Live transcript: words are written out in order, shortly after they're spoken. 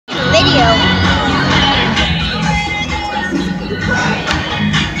video.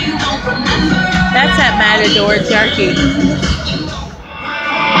 That's that Matador jerky.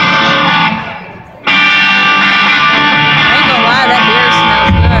 I ain't gonna lie, that beer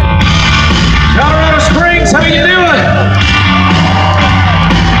smells good. Colorado Springs, how you doing?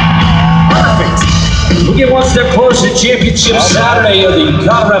 Perfect. We'll get one step closer to Championship Saturday of the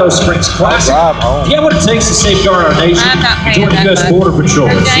Colorado Springs Classic. If you have what it takes to safeguard our nation, join the U.S. Border Patrol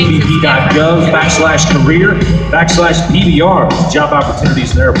at cbp.gov/career/PBR. Job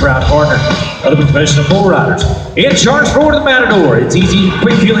opportunities, they're a proud partner of the professional bull riders. And Charge Forward the Matador. It's easy,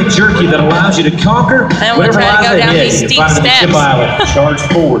 quick-feeling jerky that allows you to conquer whatever lies ahead. You can find it at the Island. Charge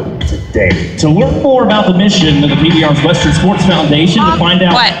Forward today. To learn more about the mission of the PBR's Western Sports Foundation, to find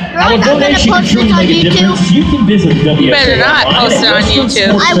out how a donation can truly make a difference, you can visit better not post it on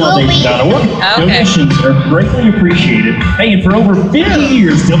YouTube. I will be. Donations are greatly appreciated. Hey, and for over 50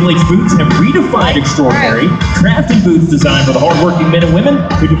 years, Double H Boots have redefined extraordinary, crafting boots designed for the hardworking men and women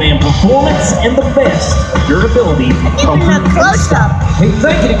who demand performance and the best of durability, comfort, and style. Hey,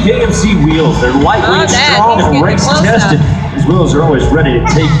 thank you to KMC Wheels. They're lightweight, strong, and race tested. These wheels are always ready to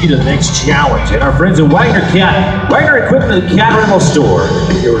take you to the next challenge. And our friends at Wagner Cat, Wagner Equipment and Cat Rental Store,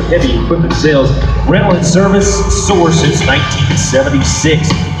 your heavy equipment sales, rental and service source since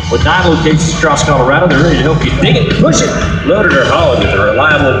 1976. With 9 locations across Colorado, they're ready to help you dig it, push it, load it, or haul it with the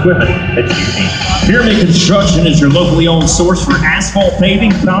reliable equipment that you need. Pyramid Construction is your locally owned source for asphalt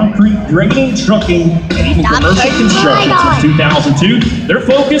paving, concrete, grading, trucking, and even commercial construction since 2002. Their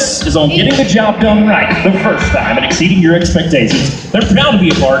focus is on getting the job done right the first time and exceeding your expectations. They're proud to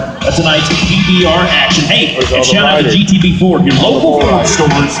be a part of tonight's PBR action. Hey, and shout out to GTB Ford, your local Ford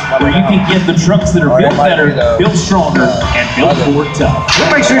stores where you can get the trucks that are built better, built stronger, and built Ford tough.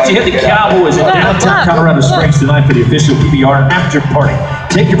 We'll make sure that you hit the Cowboys in downtown Colorado Springs tonight for the official PBR after party.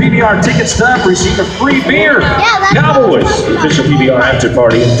 Take your PBR ticket stub, receive a free beer. Cowboys, official PBR after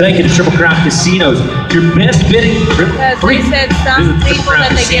party. And thank you to Triple Crown Casinos. Your best bidding. Because they said some people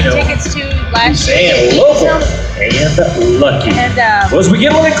that they give tickets to last year. And local and lucky. Well, as we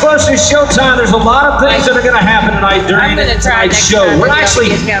get a little closer to showtime, there's a lot of things that are going to happen tonight during tonight's show. We're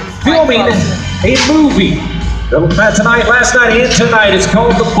actually filming a movie. Last night and tonight. It's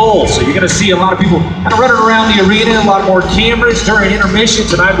called The Bull. So you're going to see a lot of people kind of running around the arena, a lot more cameras during intermission.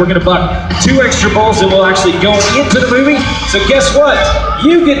 Tonight we're going to buck 2 extra bulls that will actually go into the movie. So guess what?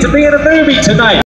 You get to be in a movie tonight.